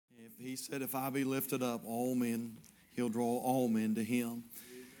He said, if I be lifted up, He'll draw all men to Him.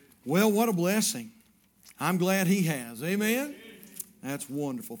 Well, what a blessing. I'm glad He has. Amen? That's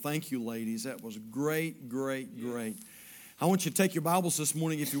wonderful. Thank you, ladies. That was great, great, great. I want you to take your Bibles this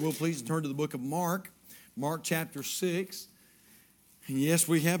morning, if you will, please, and turn to the book of Mark. Mark chapter 6. And yes,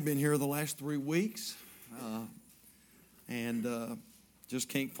 we have been here the last 3 weeks. Just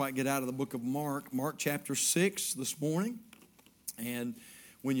can't quite get out of the book of Mark. Mark chapter 6 this morning. And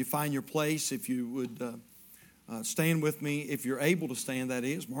when you find your place, if you would stand with me, if you're able to stand, that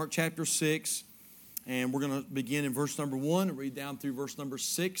is. Mark chapter 6. And we're going to begin in verse number 1 and read down through verse number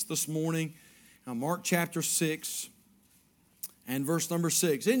 6 this morning. Now, Mark chapter 6 and verse number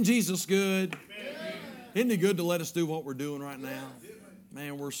 6. Isn't Jesus good? Amen. Isn't He good to let us do what we're doing right now?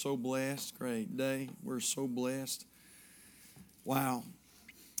 Man, we're so blessed. Great day. We're so blessed. Wow.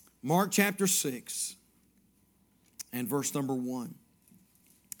 Mark chapter 6 and verse number 1.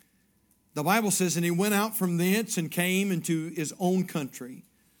 The Bible says, and He went out from thence and came into His own country,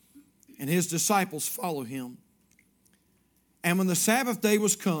 and His disciples followed Him. And when the Sabbath day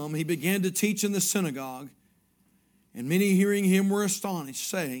was come, He began to teach in the synagogue, and many hearing Him were astonished,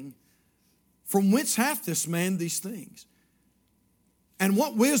 saying, from whence hath this man these things? And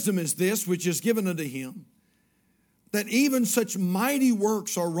what wisdom is this which is given unto Him, that even such mighty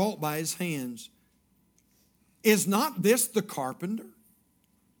works are wrought by His hands? Is not this the carpenter,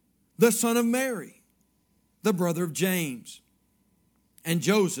 the son of Mary, the brother of James, and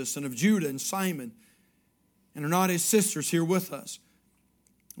Joseph, and of Judah, and Simon? And are not his sisters here with us?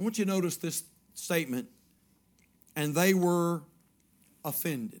 I want you to notice this statement. And they were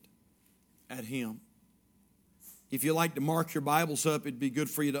offended at Him. If you like to mark your Bibles up, it'd be good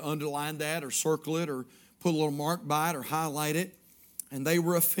for you to underline that or circle it or put a little mark by it or highlight it. And they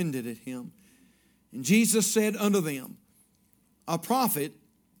were offended at Him. And Jesus said unto them, a prophet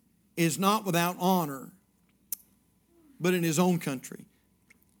is not without honor, but in his own country,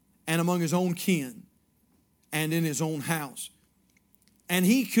 and among his own kin, and in his own house. And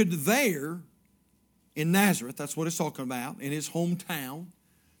he could there, in Nazareth, that's what it's talking about, in his hometown,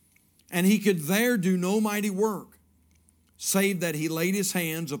 and he could there do no mighty work, save that he laid his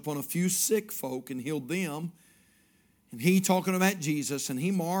hands upon a few sick folk and healed them. And he talking about Jesus, and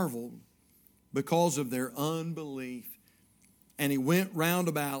he marveled because of their unbelief. And he went round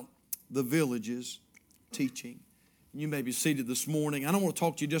about the villages teaching. You may be seated this morning. I don't want to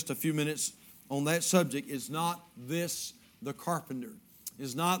talk to you just a few minutes on that subject. Is not this the carpenter?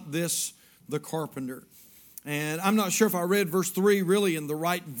 Is not this the carpenter? And I'm not sure if I read verse 3 really in the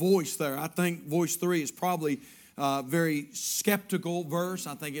right voice there. I think voice 3 is probably a very skeptical verse.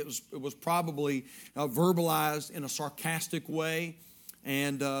 I think it was probably verbalized in a sarcastic way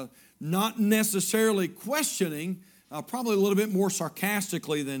and not necessarily questioning, probably a little bit more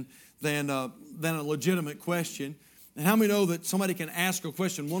sarcastically than a legitimate question. And how many know that somebody can ask a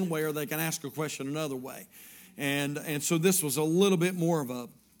question one way or they can ask a question another way? And so this was a little bit more of a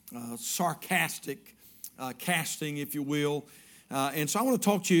sarcastic casting, if you will. And so I want to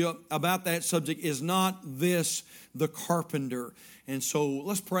talk to you about that subject. Is not this the carpenter? And so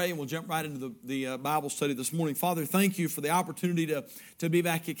let's pray and we'll jump right into the Bible study this morning. Father, thank you for the opportunity to be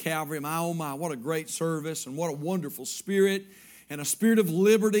back at Calvary. My, oh my, what a great service and what a wonderful spirit and a spirit of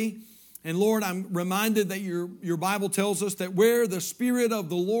liberty. And Lord, I'm reminded that your Bible tells us that where the Spirit of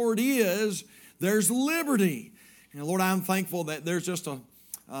the Lord is, there's liberty. And Lord, I'm thankful that there's just a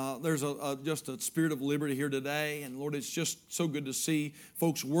spirit of liberty here today. And Lord, it's just so good to see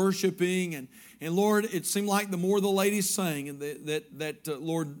folks worshiping. And Lord, it seemed like the more the ladies sang, and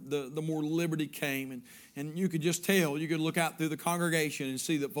Lord, the more liberty came. And you could just tell, you could look out through the congregation and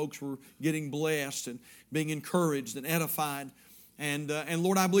see that folks were getting blessed and being encouraged and edified. And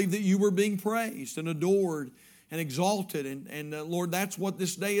Lord, I believe that you were being praised and adored and exalted. And Lord, that's what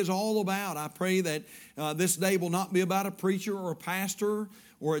this day is all about. I pray that this day will not be about a preacher or a pastor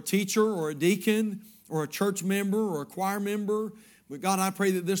or a teacher or a deacon or a church member or a choir member. But God, I pray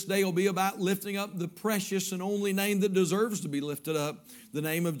that this day will be about lifting up the precious and only name that deserves to be lifted up, the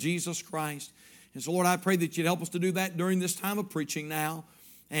name of Jesus Christ. And so, Lord, I pray that you'd help us to do that during this time of preaching now.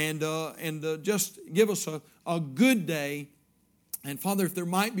 And just give us a good day. And Father, if there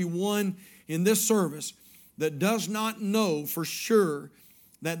might be one in this service that does not know for sure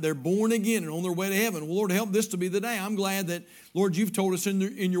that they're born again and on their way to heaven, well, Lord, help this to be the day. I'm glad that, Lord, you've told us in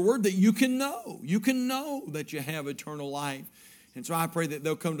your word that you can know. You can know that you have eternal life. And so I pray that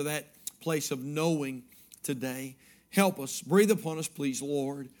they'll come to that place of knowing today. Help us. Breathe upon us, please,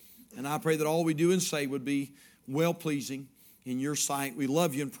 Lord. And I pray that all we do and say would be well-pleasing in your sight. We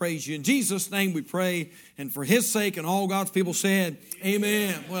love you and praise you. In Jesus' name we pray, and for his sake, and all God's people said,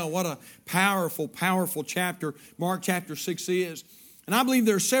 amen. Well, what a powerful, powerful chapter Mark chapter 6 is. And I believe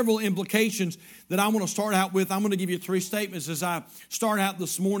there are several implications that I want to start out with. I'm going to give you 3 statements as I start out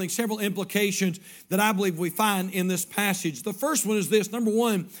this morning. Several implications that I believe we find in this passage. The first one is this. Number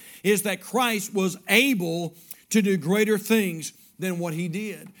one is that Christ was able to do greater things than what he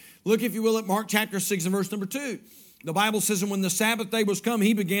did. Look, if you will, at Mark chapter 6 and verse number 2. The Bible says, and when the Sabbath day was come,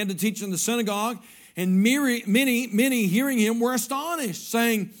 he began to teach in the synagogue, and many hearing him were astonished,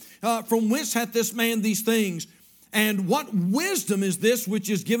 saying, from whence hath this man these things? And what wisdom is this which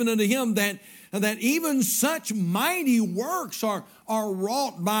is given unto him, that even such mighty works are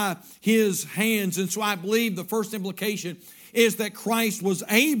wrought by his hands? And so I believe the first implication is that Christ was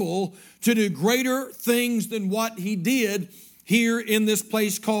able to do greater things than what he did here in this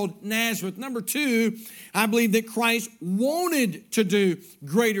place called Nazareth. Number 2, I believe that Christ wanted to do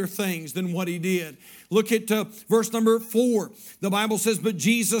greater things than what he did. Look at verse number 4. The Bible says, but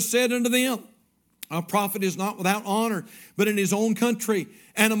Jesus said unto them, a prophet is not without honor, but in his own country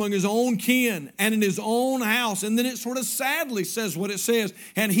and among his own kin and in his own house. And then it sort of sadly says what it says.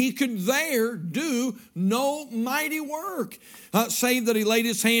 And he could there do no mighty work, save that he laid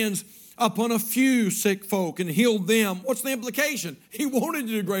his hands upon a few sick folk and healed them. What's the implication? He wanted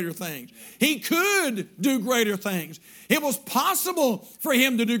to do greater things. He could do greater things. It was possible for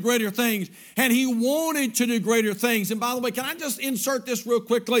him to do greater things, and he wanted to do greater things. And by the way, can I just insert this real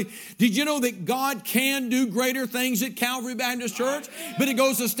quickly? Did you know that God can do greater things at Calvary Baptist Church? But it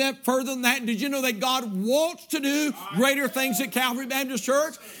goes a step further than that. Did you know that God wants to do greater things at Calvary Baptist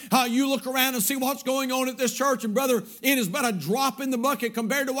Church? You look around and see what's going on at this church, and brother, it is but a drop in the bucket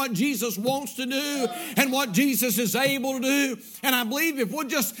compared to what Jesus wants to do and what Jesus is able to do. And I believe if we'll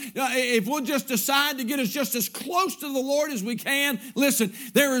just decide to get us just as close to the Lord as we can, listen,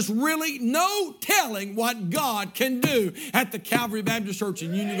 there is really no telling what God can do at the Calvary Baptist Church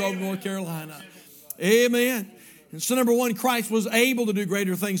in Union Grove, North Carolina. Amen. And so number 1, Christ was able to do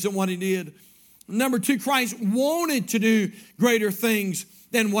greater things than what he did. Number 2, Christ wanted to do greater things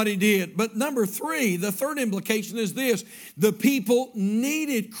than what he did. But number 3, the third implication is this: the people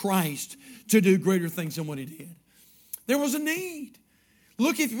needed Christ to do greater things than what he did. There was a need.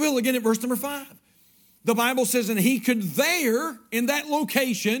 Look, if you will, again at verse number 5. The Bible says, and he could there, in that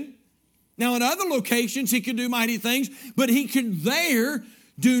location, now in other locations he could do mighty things, but he could there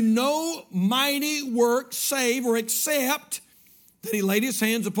do no mighty work save or except that he laid his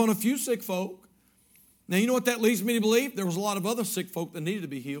hands upon a few sick folk. Now you know what that leads me to believe? There was a lot of other sick folk that needed to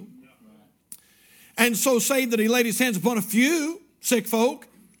be healed. And so save that he laid his hands upon a few sick folk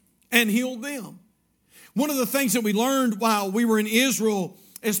and healed them. One of the things that we learned while we were in Israel,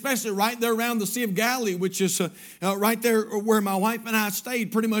 especially right there around the Sea of Galilee, which is right there where my wife and I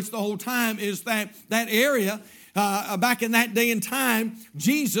stayed pretty much the whole time, is that area, back in that day and time,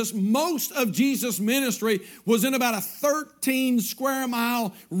 most of Jesus' ministry was in about a 13 square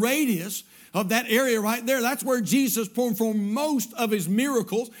mile radius of that area right there. That's where Jesus performed most of his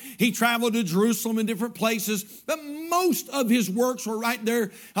miracles. He traveled to Jerusalem and different places, but most of his works were right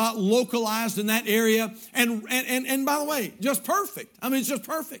there localized in that area. And by the way, just perfect. I mean, it's just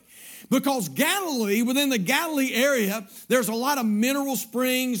perfect. Because Galilee, within the Galilee area, there's a lot of mineral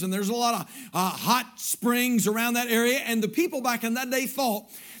springs and there's a lot of hot springs around that area. And the people back in that day thought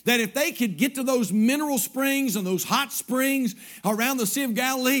that if they could get to those mineral springs and those hot springs around the Sea of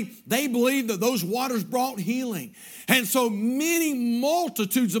Galilee, they believed that those waters brought healing. And so many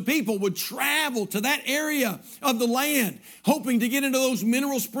multitudes of people would travel to that area of the land, hoping to get into those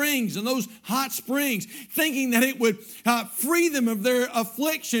mineral springs and those hot springs, thinking that it would free them of their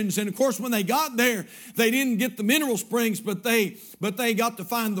afflictions. And of course, when they got there, they didn't get the mineral springs, but they got to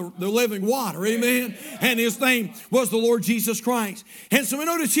find the living water. Amen. And his name was the Lord Jesus Christ. And so we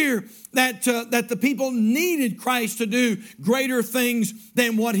notice here that the people needed Christ to do greater things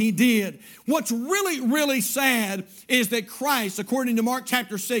than what he did. What's really, really sad is that Christ, according to Mark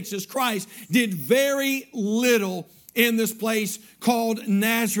chapter 6, is Christ did very little in this place called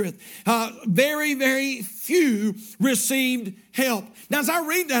Nazareth. Very, very few received help. Now, as I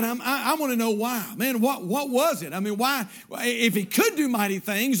read that, I want to know why. Man, what was it? I mean, why? If he could do mighty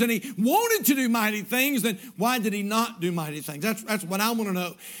things and he wanted to do mighty things, then why did he not do mighty things? That's what I want to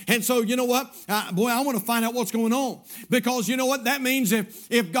know. And so, you know what? I want to find out what's going on. Because you know what? That means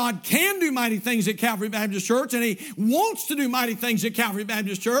if God can do mighty things at Calvary Baptist Church and he wants to do mighty things at Calvary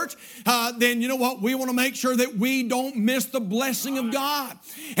Baptist Church, then you know what? We want to make sure that we don't miss the blessing of God.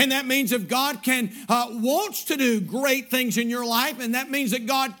 And that means if God can want wants to do great things in your life, and that means that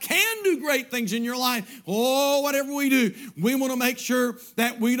God can do great things in your life. Oh, whatever we do, we want to make sure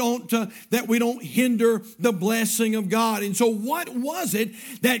that we don't hinder the blessing of God. And so what was it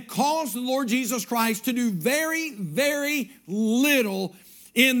that caused the Lord Jesus Christ to do very, very little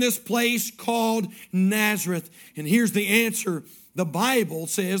in this place called Nazareth? And here's the answer. The Bible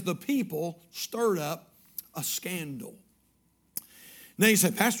says the people stirred up a scandal. Now you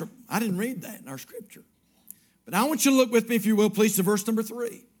say, Pastor, I didn't read that in our scripture. But I want you to look with me, if you will, please, to verse number 3.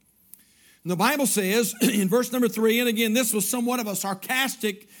 And the Bible says in verse number 3, and again, this was somewhat of a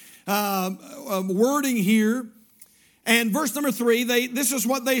sarcastic wording here. And verse number 3, this is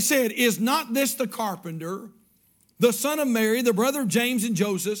what they said. Is not this the carpenter, the son of Mary, the brother of James and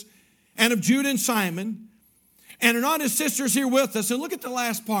Joseph, and of Judah and Simon? And are not his sisters here with us? And look at the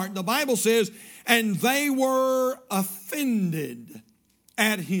last part. The Bible says, and they were offended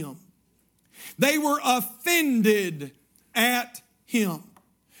at him. They were offended at him.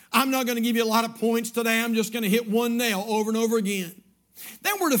 I'm not going to give you a lot of points today. I'm just going to hit one nail over and over again.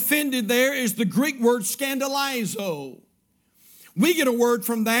 That word offended there is the Greek word scandalizo. We get a word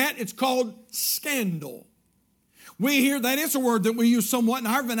from that. It's called scandal. We hear that it's a word that we use somewhat in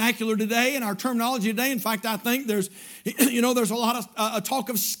our vernacular today, in our terminology today. In fact, I think there's a lot of talk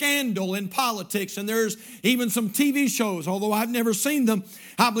of scandal in politics, and there's even some TV shows, although I've never seen them.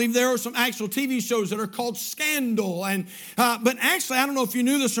 I believe there are some actual TV shows that are called Scandal. But actually, I don't know if you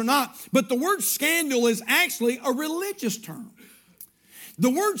knew this or not, but the word scandal is actually a religious term.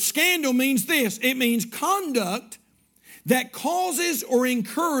 The word scandal means this. It means conduct that causes or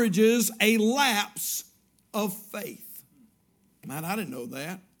encourages a lapse of faith. Man, I didn't know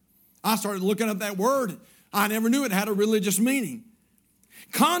that. I started looking up that word. I never knew it had a religious meaning.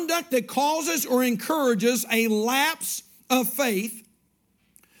 Conduct that causes or encourages a lapse of faith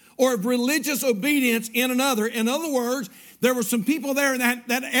or of religious obedience in another. In other words, there were some people there in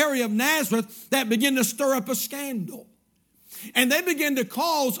that area of Nazareth that began to stir up a scandal. And they began to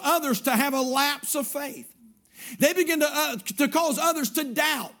cause others to have a lapse of faith. They began to cause others to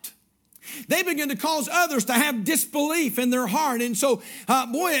doubt. They begin to cause others to have disbelief in their heart. And so,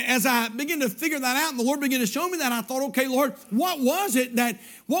 as I began to figure that out and the Lord began to show me that, I thought, okay, Lord, what was it that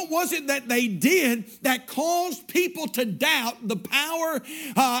they did that caused people to doubt the power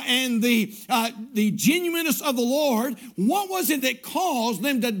and the genuineness of the Lord? What was it that caused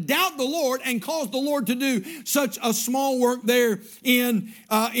them to doubt the Lord and caused the Lord to do such a small work there in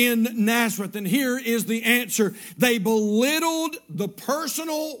Nazareth? And here is the answer. They belittled the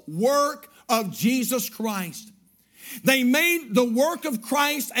personal work of Jesus Christ. They made the work of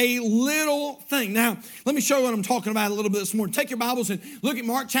Christ a little thing. Now, let me show you what I'm talking about a little bit this morning. Take your Bibles and look at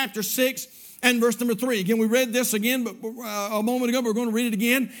Mark chapter 6 and verse number 3. Again, we read this again but a moment ago, but we're going to read it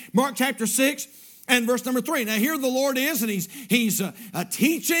again. Mark chapter 6 and verse number 3. Now, here the Lord is, and he's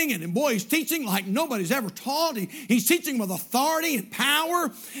teaching, and boy, he's teaching like nobody's ever taught. He's teaching with authority and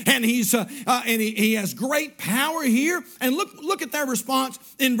power, and he has great power here. And look at their response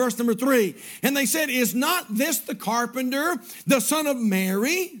in verse number 3. And they said, is not this the carpenter, the son of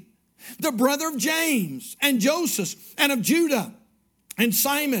Mary, the brother of James and Joseph and of Judah and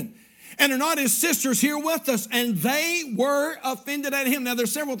Simon? And are not his sisters here with us? And they were offended at him. Now,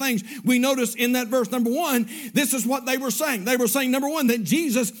 there's several things we notice in that verse. Number one, this is what they were saying. They were saying, number one, that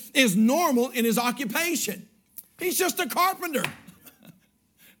Jesus is normal in his occupation. He's just a carpenter.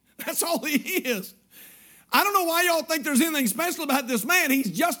 That's all he is. I don't know why y'all think there's anything special about this man.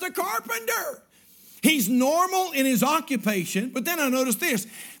 He's just a carpenter. He's normal in his occupation. But then I noticed this.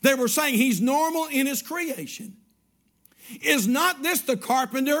 They were saying he's normal in his creation. Is not this the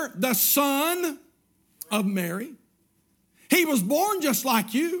carpenter, the son of Mary? He was born just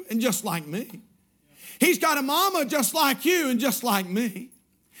like you and just like me. He's got a mama just like you and just like me.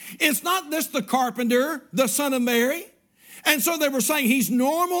 Is not this the carpenter, the son of Mary? And so they were saying he's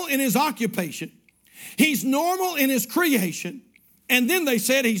normal in his occupation. He's normal in his creation. And then they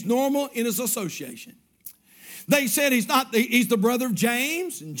said he's normal in his association. They said he's the brother of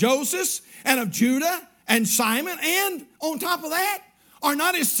James and Joseph and of Judah and Simon, and on top of that, are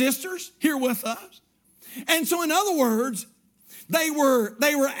not his sisters here with us? And so, in other words, they were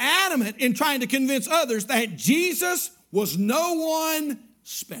adamant in trying to convince others that Jesus was no one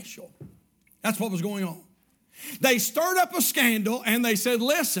special. That's what was going on. They stirred up a scandal and they said,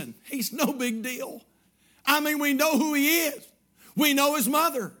 listen, he's no big deal. I mean, we know who he is. We know his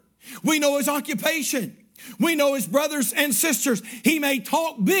mother. We know his occupation. We know his brothers and sisters. He may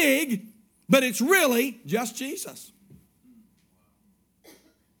talk big, but it's really just Jesus.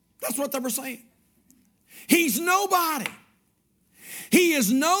 That's what they were saying. He's nobody. He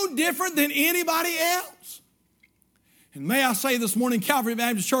is no different than anybody else. And may I say this morning, Calvary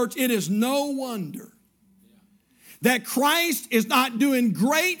Baptist Church, it is no wonder that Christ is not doing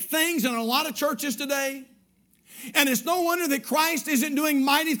great things in a lot of churches today. And it's no wonder that Christ isn't doing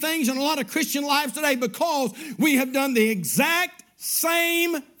mighty things in a lot of Christian lives today, because we have done the exact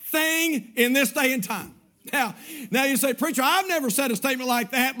same thing in this day and time. Now you say, preacher, I've never said a statement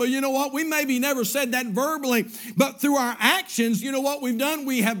like that, but you know what? We maybe never said that verbally, but through our actions, you know what we've done?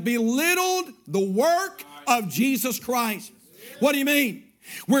 We have belittled the work of Jesus Christ. What do you mean?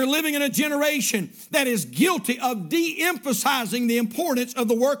 We're living in a generation that is guilty of de-emphasizing the importance of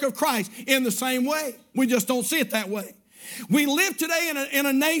the work of Christ in the same way. We just don't see it that way. We live today in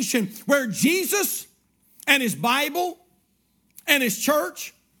a nation where Jesus and His Bible and His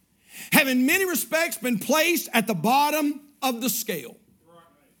church have in many respects been placed at the bottom of the scale.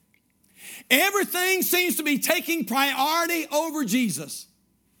 Everything seems to be taking priority over Jesus.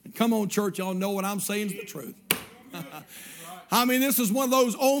 And come on, church, y'all know what I'm saying is the truth. I mean, this is one of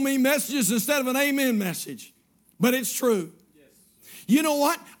those "oh me" messages instead of an amen message. But it's true. You know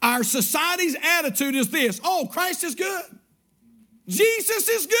what? Our society's attitude is this: oh, Christ is good. Jesus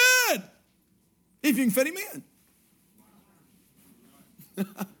is good. If you can fit Him in.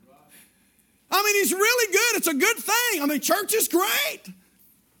 I mean, He's really good. It's a good thing. I mean, church is great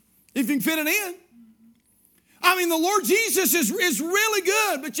if you can fit it in. I mean, the Lord Jesus is really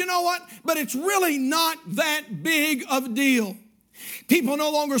good, but you know what? But it's really not that big of a deal. People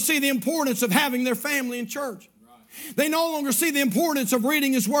no longer see the importance of having their family in church. They no longer see the importance of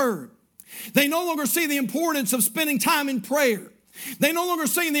reading His Word. They no longer see the importance of spending time in prayer. They no longer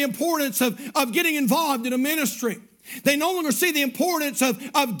see the importance of getting involved in a ministry. They no longer see the importance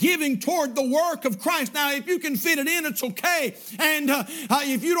of giving toward the work of Christ. Now, if you can fit it in, it's okay. And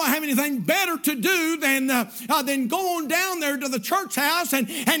if you don't have anything better to do, then go on down there to the church house and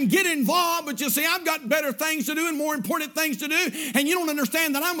get involved. But you see, I've got better things to do and more important things to do. And you don't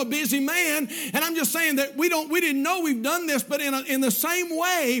understand that I'm a busy man. And I'm just saying that we didn't know we've done this. But in the same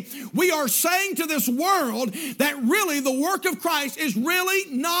way, we are saying to this world that really the work of Christ is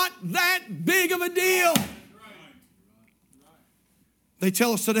really not that big of a deal. They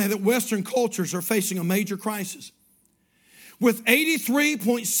tell us today that Western cultures are facing a major crisis, with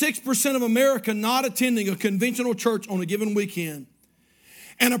 83.6% of America not attending a conventional church on a given weekend,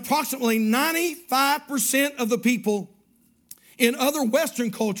 and approximately 95% of the people in other Western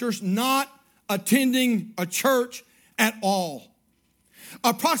cultures not attending a church at all.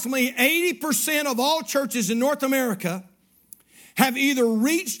 Approximately 80% of all churches in North America have either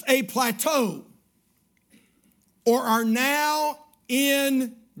reached a plateau or are now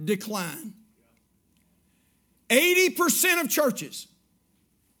in decline. 80% of churches,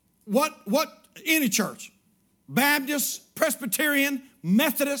 what any church, Baptist, Presbyterian,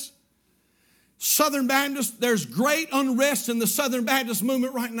 Methodist, Southern Baptist, there's great unrest in the Southern Baptist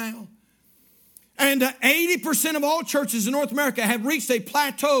movement right now. And 80% of all churches in North America have reached a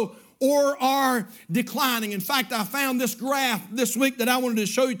plateau or are declining. In fact, I found this graph this week that I wanted to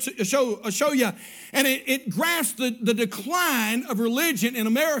show you, and it graphs the decline of religion in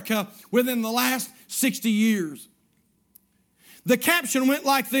America within the last 60 years. The caption went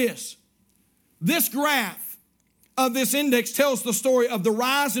like this: this graph of this index tells the story of the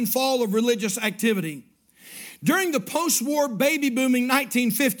rise and fall of religious activity. During the post-war baby booming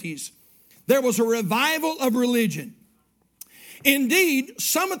 1950s, there was a revival of religion. Indeed,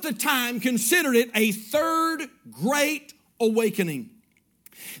 some at the time considered it a third great awakening.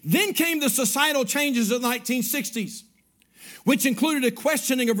 Then came the societal changes of the 1960s, which included a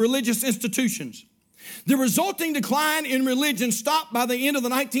questioning of religious institutions. The resulting decline in religion stopped by the end of the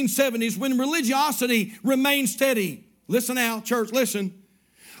 1970s, when religiosity remained steady. Listen now, church, listen.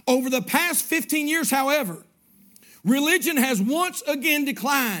 Over the past 15 years, however, religion has once again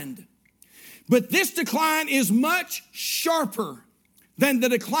declined. But this decline is much sharper than the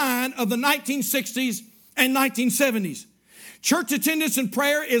decline of the 1960s and 1970s. Church attendance and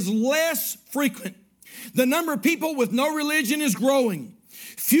prayer is less frequent. The number of people with no religion is growing.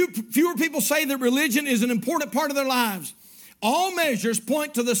 Fewer people say that religion is an important part of their lives. All measures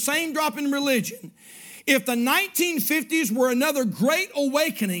point to the same drop in religion. If the 1950s were another great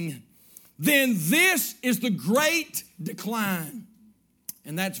awakening, then this is the great decline.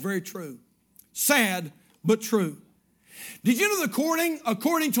 And that's very true. Sad, but true. Did you know that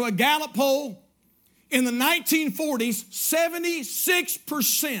according to a Gallup poll, in the 1940s,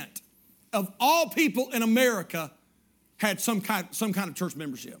 76% of all people in America had some kind of church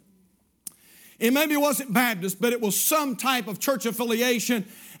membership. It maybe wasn't Baptist, but it was some type of church affiliation,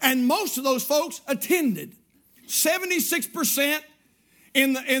 and most of those folks attended. 76%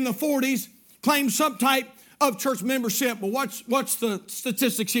 in the 40s claimed some type of church membership. But what's the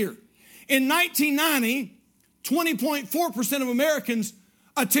statistics here? In 1990, 20.4% of Americans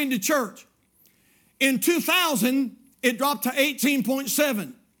attended church. In 2000, it dropped to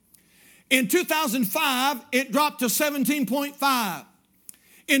 18.7. In 2005, it dropped to 17.5.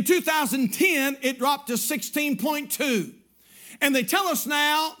 In 2010, it dropped to 16.2. And they tell us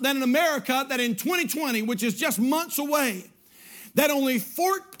now that in America, that in 2020, which is just months away, that only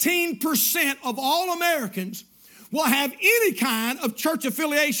 14% of all Americans will have any kind of church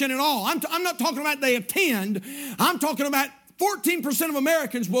affiliation at all. I'm not talking about they attend. I'm talking about 14% of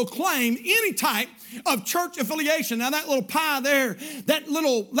Americans will claim any type of church affiliation. Now that little pie there, that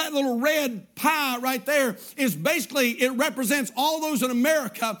little red pie right there is basically, it represents all those in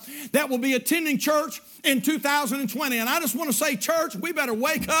America that will be attending church in 2020. And I just want to say, church, we better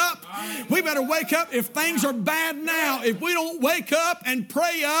wake up. We better wake up. If things are bad now, if we don't wake up and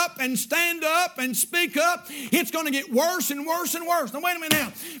pray up and stand up and speak up, it's going to get worse and worse and worse. Now wait a minute now.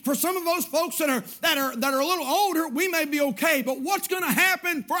 For some of those folks that are a little older, we may be okay, but what's going to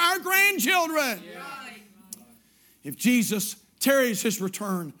happen for our grandchildren? If Jesus tarries his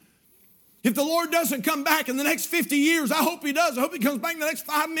return, if the Lord doesn't come back in the next 50 years, I hope he does. I hope he comes back in the next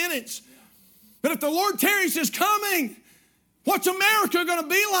 5 minutes. But if the Lord tarries his coming, what's America going to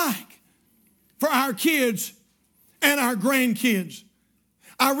be like for our kids and our grandkids?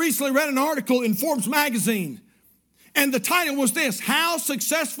 I recently read an article in Forbes magazine, and the title was this: How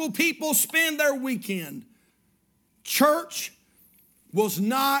Successful People Spend Their Weekend. Church was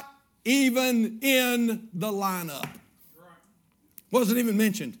not even in the lineup. Wasn't even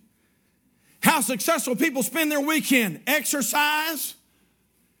mentioned. How successful people spend their weekend: exercise,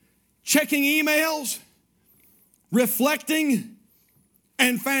 checking emails, reflecting,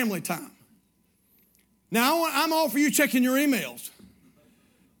 and family time. Now, I'm all for you checking your emails.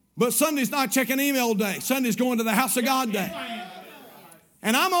 But Sunday's not checking email day. Sunday's going to the house of God day.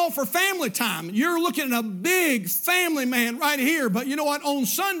 And I'm all for family time. You're looking at a big family man right here. But you know what? On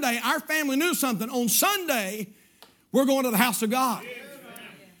Sunday, our family knew something. On Sunday, we're going to the house of God.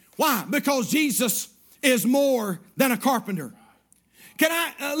 Why? Because Jesus is more than a carpenter. Can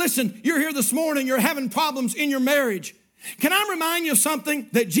I, listen, you're here this morning, you're having problems in your marriage. Can I remind you of something?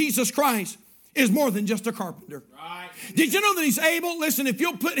 That Jesus Christ is more than just a carpenter. Right. Did you know that he's able, listen, if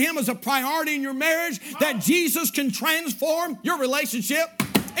you'll put him as a priority in your marriage, that Jesus can transform your relationship?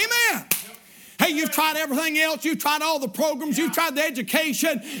 Amen. Hey, you've tried everything else. You've tried all the programs. You've tried the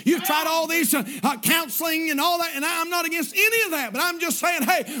education. You've tried all these counseling and all that. And I'm not against any of that. But I'm just saying,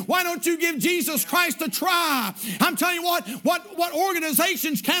 hey, why don't you give Jesus Christ a try? I'm telling you what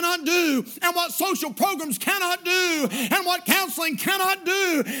organizations cannot do, and what social programs cannot do, and what counseling cannot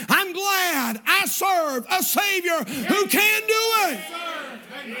do. I'm glad I serve a Savior who can do it.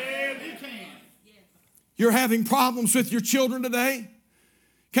 You're having problems with your children today?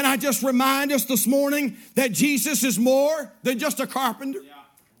 Can I just remind us this morning that Jesus is more than just a carpenter?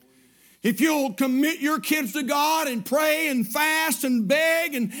 If you'll commit your kids to God and pray and fast and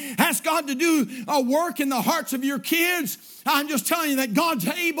beg and ask God to do a work in the hearts of your kids, I'm just telling you that God's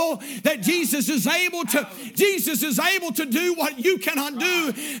able, that Jesus is able to do what you cannot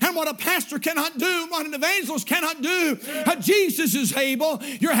do, and what a pastor cannot do, what an evangelist cannot do. Jesus is able.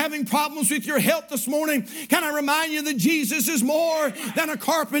 You're having problems with your health this morning. Can I remind you that Jesus is more than a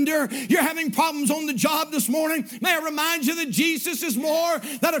carpenter? You're having problems on the job this morning. May I remind you that Jesus is more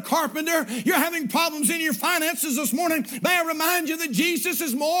than a carpenter? You're having problems in your finances this morning. May I remind you that Jesus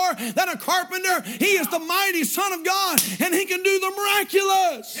is more than a carpenter? He is the mighty Son of God, and he can do the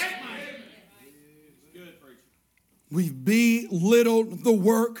miraculous. We've belittled the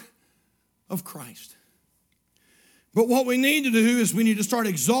work of Christ. But what we need to do is we need to start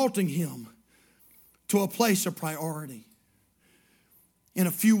exalting him to a place of priority. In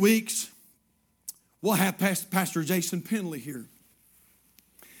a few weeks, we'll have Pastor Jason Penley here.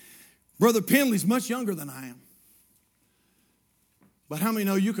 Brother Penley's much younger than I am. But how many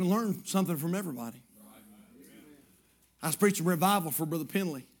know you can learn something from everybody? I was preaching revival for Brother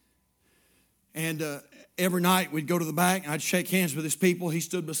Penley. And every night we'd go to the back and I'd shake hands with his people. He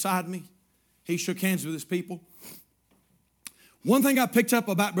stood beside me. He shook hands with his people. One thing I picked up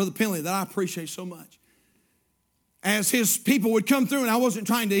about Brother Penley that I appreciate so much, as his people would come through, and I wasn't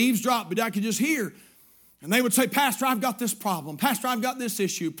trying to eavesdrop, but I could just hear, and they would say, Pastor, I've got this problem. Pastor, I've got this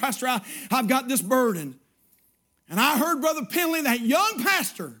issue. Pastor, I've got this burden. And I heard Brother Penley, that young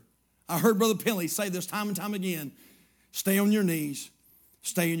pastor, I heard Brother Penley say this time and time again: stay on your knees,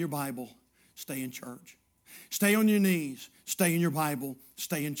 stay in your Bible, stay in church. Stay on your knees, stay in your Bible,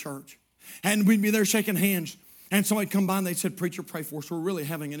 stay in church. And we'd be there shaking hands. And somebody come by and they said, "Preacher, pray for us. We're really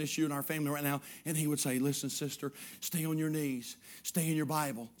having an issue in our family right now." And he would say, "Listen, sister, stay on your knees. Stay in your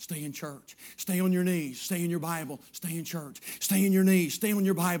Bible. Stay in church. Stay on your knees. Stay in your Bible. Stay in church. Stay in your knees. Stay on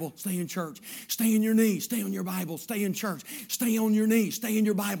your Bible. Stay in church. Stay in your knees. Stay on your Bible. Stay in church. Stay on your knees. Stay in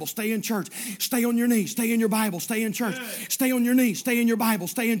your Bible. Stay in church. Stay on your knees. Stay in your Bible. Stay in church. Stay on your knees. Stay in your Bible.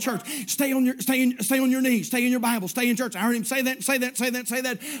 Stay in church. Stay on your knees. Stay in your Bible. Stay in church." I heard him say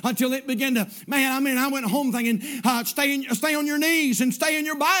that until it began to, I went home thinking, stay on your knees and stay in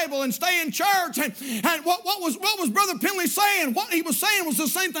your Bible and stay in church. And what was Brother Penley saying? What he was saying was the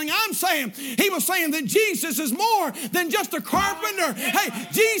same thing I'm saying. He was saying that Jesus is more than just a carpenter. Hey,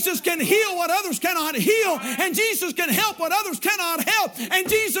 Jesus can heal what others cannot heal, and Jesus can help what others cannot help, and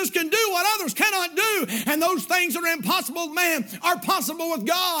Jesus can do what others cannot do. And those things that are impossible with man are possible with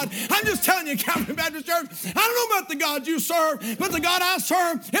God. I'm just telling you, Calvary Baptist Church, I don't know about the God you serve, but the God I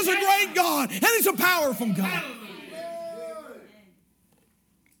serve is a great God, and He's a powerful God.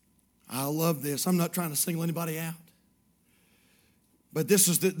 I love this. I'm not trying to single anybody out. But this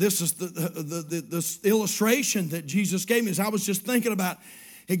is this illustration that Jesus gave me. As I was just thinking about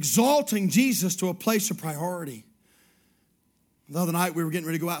exalting Jesus to a place of priority. The other night we were getting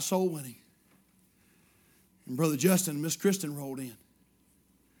ready to go out soul winning. And Brother Justin and Miss Kristen rolled in.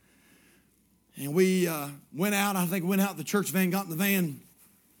 And we went out. I think we went out. The church van got in the van.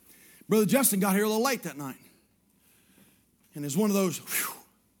 Brother Justin got here a little late that night. And it's one of those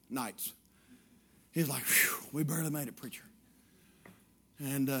nights. He's like, "We barely made it, preacher."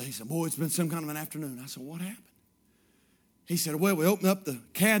 And he said, "Boy, it's been some kind of an afternoon." I said, "What happened?" He said, "Well, we opened up the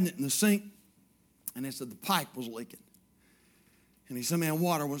cabinet in the sink, and he said the pipe was leaking." And he said, "Man,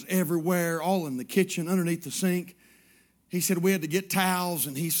 water was everywhere, all in the kitchen, underneath the sink." He said, "We had to get towels,"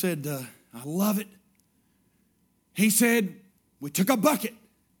 and he said, "I love it." He said, "We took a bucket,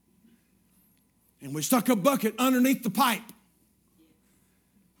 and we stuck a bucket underneath the pipe,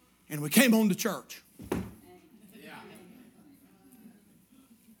 and we came on to church."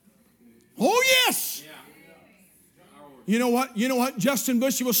 Oh, yes. You know what Justin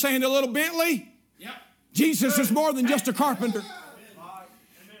Bushy was saying to little Bentley? Jesus is more than just a carpenter.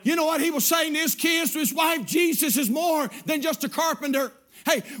 You know what he was saying to his kids, to his wife? Jesus is more than just a carpenter.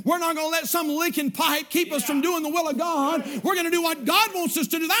 Hey, we're not going to let some leaking pipe keep us from doing the will of God. We're going to do what God wants us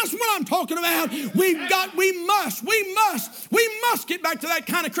to do. That's what I'm talking about. We must get back to that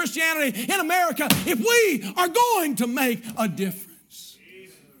kind of Christianity in America if we are going to make a difference.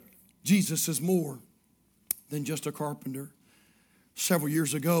 Jesus is more than just a carpenter. Several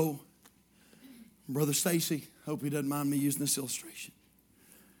years ago, Brother Stacy, hope he doesn't mind me using this illustration.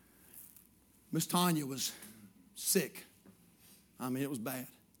 Miss Tanya was sick. I mean, it was bad.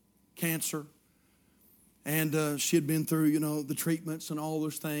 Cancer. And she had been through, the treatments and all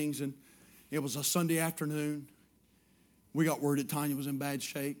those things. And it was a Sunday afternoon. We got word that Tanya was in bad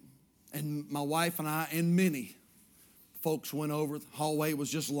shape. And my wife and I and many folks went over. The hallway was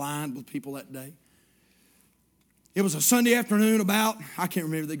just lined with people that day. It was a Sunday afternoon about, I can't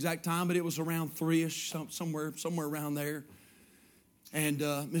remember the exact time, but it was around 3-ish, somewhere around there. And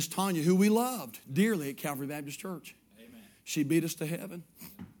Miss Tanya, who we loved dearly at Calvary Baptist Church, amen, she beat us to heaven.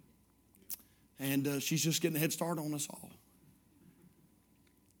 And she's just getting a head start on us all.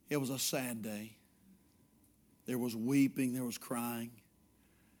 It was a sad day. There was weeping, there was crying.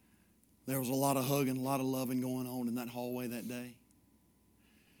 There was a lot of hugging, a lot of loving going on in that hallway that day.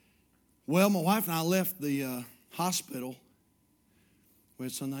 Well, my wife and I left the hospital. We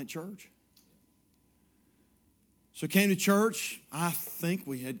had Sunday night church. So came to church. I think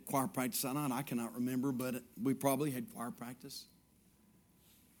we had choir practice that night. I cannot remember, but we probably had choir practice.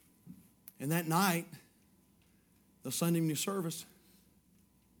 And that night, the Sunday evening service,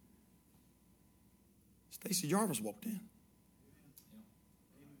 Stacy Jarvis walked in.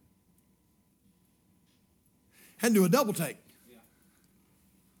 Had to do a double take.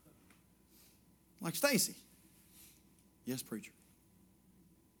 Like, "Stacy." "Yes, preacher."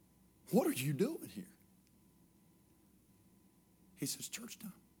 "What are you doing here?" He says, "Church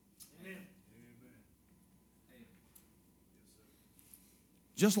time." Amen.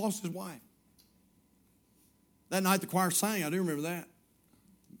 Just lost his wife. That night the choir sang. I do remember that.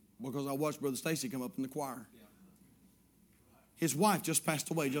 Because I watched Brother Stacy come up in the choir. His wife just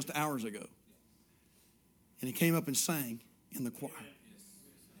passed away just hours ago. And he came up and sang in the choir.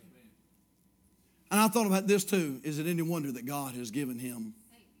 And I thought about this too. Is it any wonder that God has given him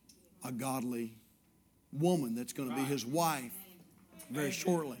a godly woman that's going to be his wife very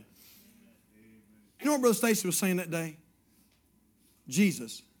shortly? You know what Brother Stacy was saying that day?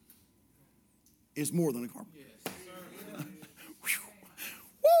 Jesus is more than a carpenter.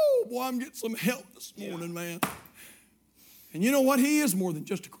 Woo, boy, I'm getting some help this morning, man. And you know what? He is more than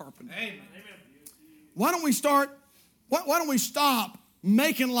just a carpenter. Amen. Why don't we stop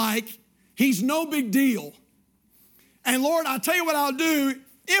making like he's no big deal? And Lord, I'll tell you what I'll do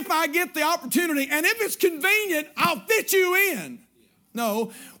if I get the opportunity, and if it's convenient, I'll fit you in.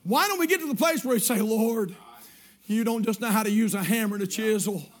 No, why don't we get to the place where we say, Lord, you don't just know how to use a hammer and a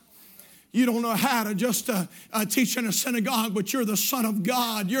chisel. You don't know how to just teach in a synagogue, but you're the Son of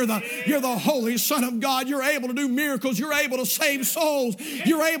God. You're the Holy Son of God. You're able to do miracles. You're able to save souls.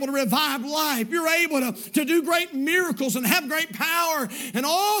 You're able to revive life. You're able to do great miracles and have great power. And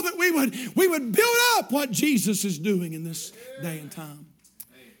all that we would build up what Jesus is doing in this day and time.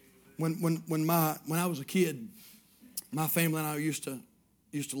 When I was a kid, my family and I used to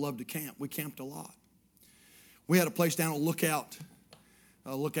love to camp. We camped a lot. We had a place down on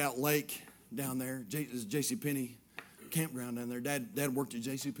Lookout Lake down there. It's JCPenney campground down there. Dad worked at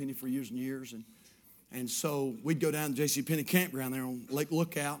JCPenney for years and years. And so we'd go down to JCPenney campground there on Lake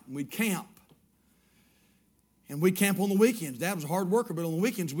Lookout, and we'd camp. And we'd camp on the weekends. Dad was a hard worker, but on the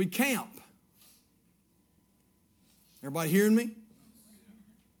weekends we'd camp. Everybody hearing me?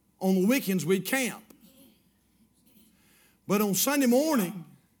 On the weekends we'd camp. But on Sunday morning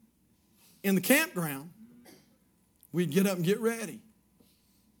in the campground, we'd get up and get ready.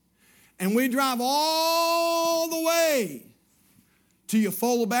 And we'd drive all the way to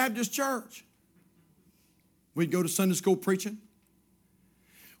Eufaula Baptist Church. We'd go to Sunday school preaching.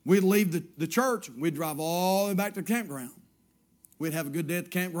 We'd leave the church. We'd drive all the way back to the campground. We'd have a good day at the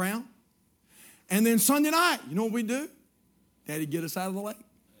campground. And then Sunday night, you know what we'd do? Daddy'd get us out of the lake.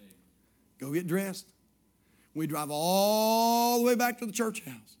 Go get dressed. We'd drive all the way back to the church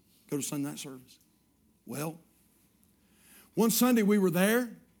house. Go to Sunday night service. Well, one Sunday we were there.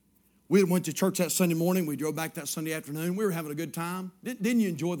 We went to church that Sunday morning. We drove back that Sunday afternoon. We were having a good time. Didn't you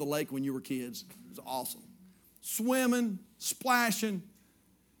enjoy the lake when you were kids? It was awesome. Swimming, splashing,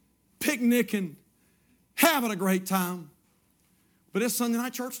 picnicking, having a great time. But it's Sunday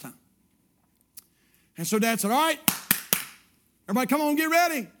night church time. And so Dad said, all right, everybody come on, get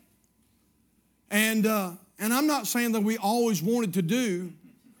ready. And I'm not saying that we always wanted to do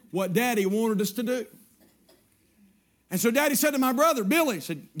what Daddy wanted us to do. And so Daddy said to my brother, Billy,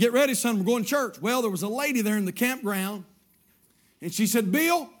 said, get ready, son, we're going to church. Well, there was a lady there in the campground, and she said,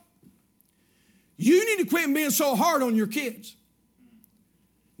 Bill, you need to quit being so hard on your kids.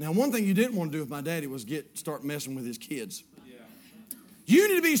 Now, one thing you didn't want to do with my daddy was start messing with his kids. Yeah.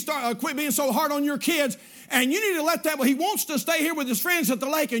 You need to quit being so hard on your kids, and you need to let he wants to stay here with his friends at the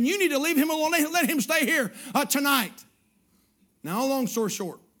lake, and you need to leave him alone, let him stay here tonight. Now, long story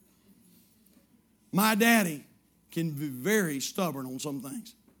short, my daddy can be very stubborn on some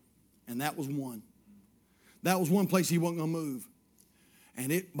things. And that was one. That was one place he wasn't going to move.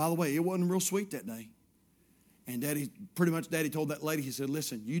 And by the way, it wasn't real sweet that day. And Daddy told that lady, he said,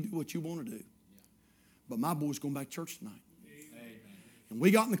 listen, you do what you want to do. But my boy's going back to church tonight. Amen. And we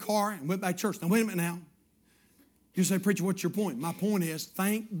got in the car and went back to church. Now, wait a minute now. You say, preacher, what's your point? My point is,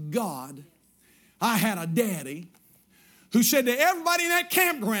 thank God I had a daddy who said to everybody in that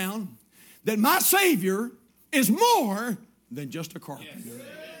campground that my Savior is more than just a carpenter. Yes.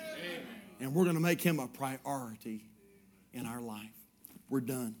 And we're going to make him a priority in our life. We're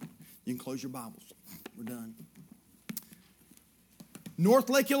done. You can close your Bibles. We're done. North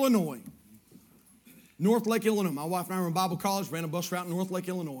Lake, Illinois. North Lake, Illinois. My wife and I were in Bible college, ran a bus route in North Lake,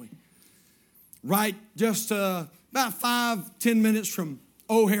 Illinois. Right just about 5-10 minutes from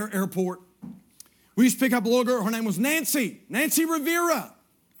O'Hare Airport. We used to pick up a little girl. Her name was Nancy Rivera.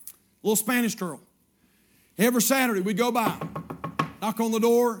 Little Spanish girl. Every Saturday, we'd go by, knock on the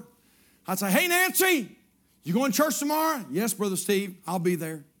door. I'd say, hey, Nancy, you going to church tomorrow? Yes, Brother Steve, I'll be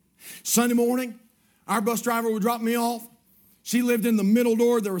there. Sunday morning, our bus driver would drop me off. She lived in the middle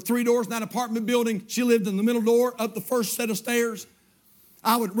door. There were 3 doors in that apartment building. She lived in the middle door, up the first set of stairs.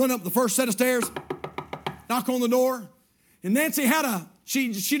 I would run up the first set of stairs, knock on the door. And Nancy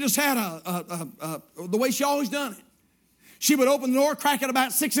she just had the way she always done it. She would open the door, crack it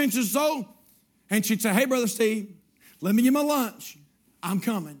about 6 inches or so, and she'd say, hey, Brother Steve, let me get my lunch. I'm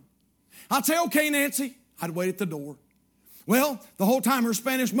coming. I'd say, okay, Nancy. I'd wait at the door. Well, the whole time her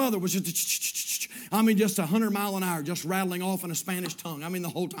Spanish mother was just 100 miles an hour, just rattling off in a Spanish tongue. The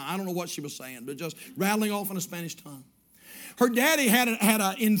whole time. I don't know what she was saying, but just rattling off in a Spanish tongue. Her daddy had an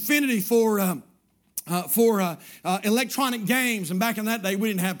Infiniti for for electronic games. And back in that day, we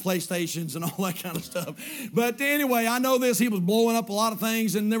didn't have PlayStations and all that kind of stuff. But anyway, I know this. He was blowing up a lot of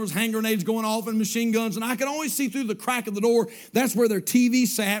things, and there was hand grenades going off and machine guns. And I could always see through the crack of the door. That's where their TV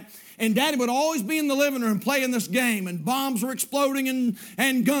sat. And Daddy would always be in the living room playing this game. And bombs were exploding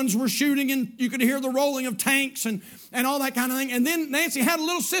and guns were shooting. And you could hear the rolling of tanks and all that kind of thing. And then Nancy had a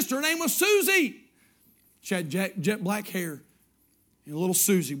little sister. Her name was Susie. She had jet black hair. And little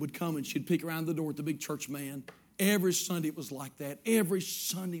Susie would come and she'd peek around the door at the big church man. Every Sunday it was like that. Every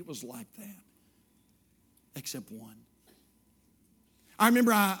Sunday it was like that. Except one. I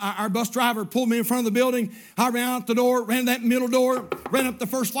remember our bus driver pulled me in front of the building. I ran out the door, ran that middle door, ran up the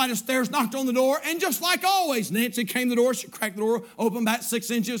first flight of stairs, knocked on the door, and just like always, Nancy came to the door. She cracked the door, opened about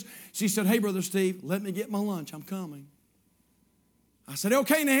 6 inches. She said, "Hey, Brother Steve, let me get my lunch. I'm coming." I said,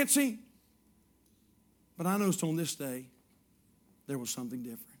 "Okay, Nancy." But I noticed on this day, there was something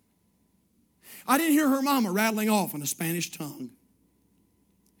different. I didn't hear her mama rattling off in a Spanish tongue.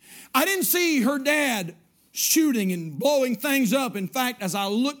 I didn't see her dad shooting and blowing things up. In fact, as I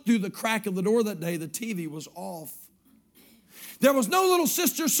looked through the crack of the door that day, the TV was off. There was no little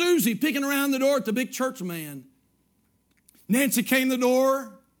sister Susie peeking around the door at the big church man. Nancy came to the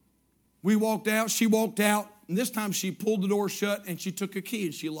door. We walked out. She walked out. And this time she pulled the door shut and she took a key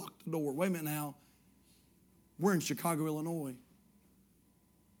and she locked the door. Wait a minute now. We're in Chicago, Illinois.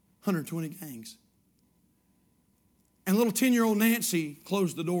 120 gangs. And little 10-year-old Nancy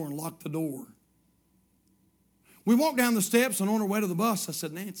closed the door and locked the door. We walked down the steps, and on our way to the bus, I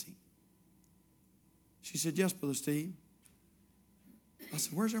said, "Nancy." She said, "Yes, Brother Steve." I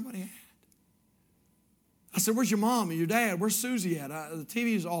said, "Where's everybody at?" I said, "Where's your mom and your dad? Where's Susie at? The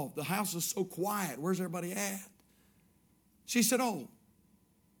TV is off. The house is so quiet. Where's everybody at?" She said, "Oh."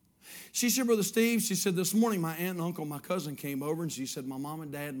 She said, "Brother Steve," she said, "this morning my aunt and uncle, my cousin came over," and she said, "My mom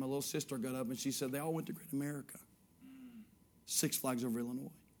and dad and my little sister got up," and she said, "They all went to Great America. Six Flags over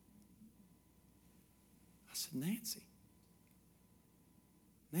Illinois." I said, Nancy,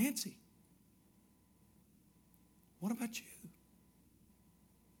 what about you?"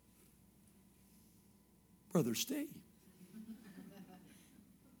 "Brother Steve,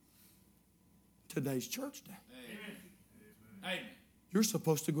 today's church day. Amen. You're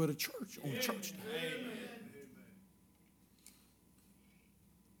supposed to go to church on church day." Amen.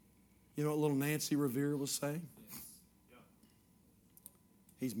 You know what little Nancy Revere was saying?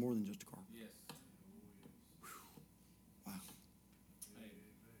 He's more than just a carpenter. Yes. Wow.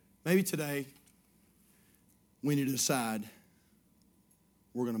 Maybe today we need to decide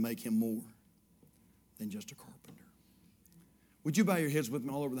we're going to make him more than just a carpenter. Would you bow your heads with me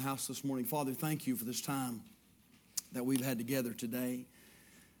all over the house this morning? Father, thank you for this time that we've had together today.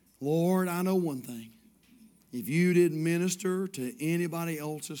 Lord, I know one thing. If you didn't minister to anybody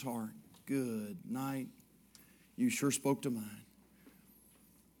else's heart, good night. You sure spoke to mine.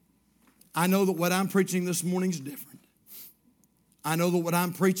 I know that what I'm preaching this morning is different. I know that what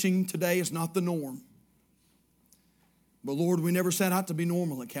I'm preaching today is not the norm. But Lord, we never set out to be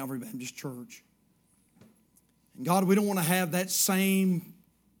normal at Calvary Baptist Church. And God, we don't want to have that same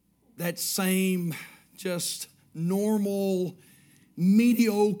just normal,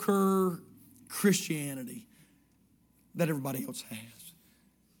 mediocre Christianity that everybody else has.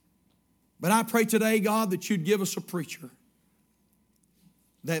 But I pray today, God, that you'd give us a preacher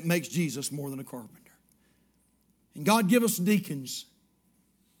that makes Jesus more than a carpenter. And God, give us deacons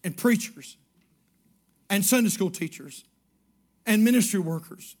and preachers and Sunday school teachers and ministry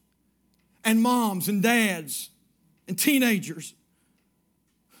workers and moms and dads and teenagers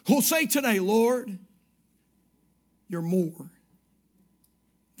who'll say today, "Lord, you're more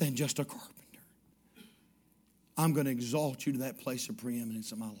than just a carpenter. I'm going to exalt you to that place of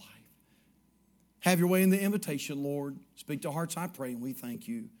preeminence in my life." Have your way in the invitation, Lord. Speak to hearts, I pray, and we thank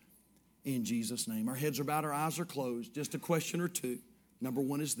you in Jesus' name. Our heads are bowed, our eyes are closed. Just a question or two. Number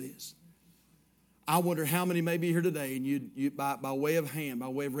one is this. I wonder how many may be here today, and you by way of hand, by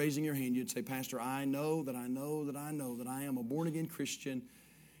way of raising your hand, you'd say, "Pastor, I know that I am a born-again Christian."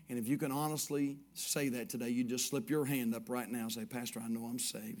 And if you can honestly say that today, you just slip your hand up right now and say, "Pastor, I know I'm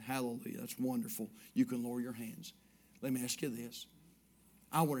saved." Hallelujah. That's wonderful. You can lower your hands. Let me ask you this.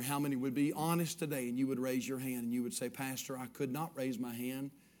 I wonder how many would be honest today and you would raise your hand and you would say, "Pastor, I could not raise my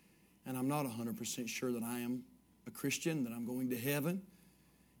hand, and I'm not 100% sure that I am a Christian, that I'm going to heaven,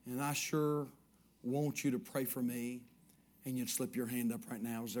 and I sure want you to pray for me." And you'd slip your hand up right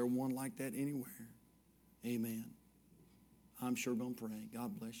now. Is there one like that anywhere? Amen. I'm sure going to pray.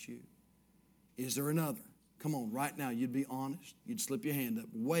 God bless you. Is there another? Come on, right now, you'd be honest. You'd slip your hand up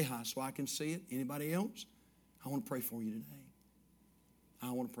way high so I can see it. Anybody else? I want to pray for you today. I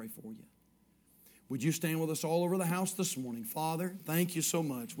want to pray for you. Would you stand with us all over the house this morning? Father, thank you so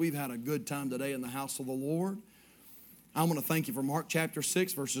much. We've had a good time today in the house of the Lord. I want to thank you for Mark chapter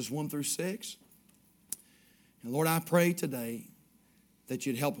 6, verses 1 through 6. And Lord, I pray today that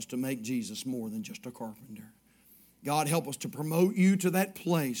you'd help us to make Jesus more than just a carpenter. God, help us to promote you to that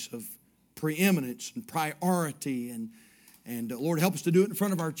place of preeminence and priority. And Lord, help us to do it in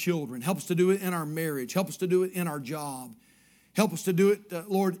front of our children. Help us to do it in our marriage. Help us to do it in our job. Help us to do it,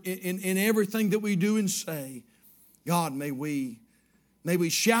 Lord, in everything that we do and say. God, may we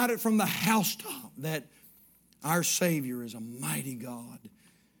shout it from the housetop that our Savior is a mighty God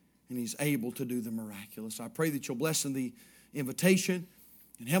and He's able to do the miraculous. I pray that you'll bless in the invitation.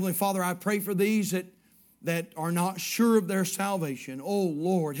 And Heavenly Father, I pray for these that are not sure of their salvation. Oh,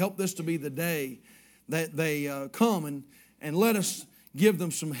 Lord, help this to be the day that they come and let us give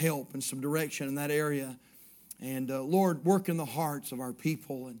them some help and some direction in that area. And Lord, work in the hearts of our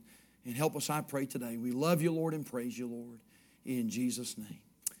people and help us, I pray today. We love you, Lord, and praise you, Lord. In Jesus' name,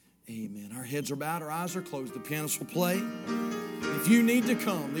 amen. Our heads are bowed, our eyes are closed. The pianist will play. If you need to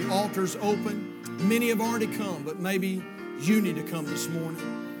come, the altar's open. Many have already come, but maybe you need to come this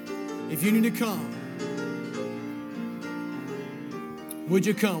morning. If you need to come, would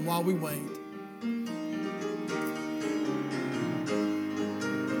you come while we wait?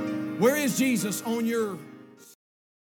 Where is Jesus on your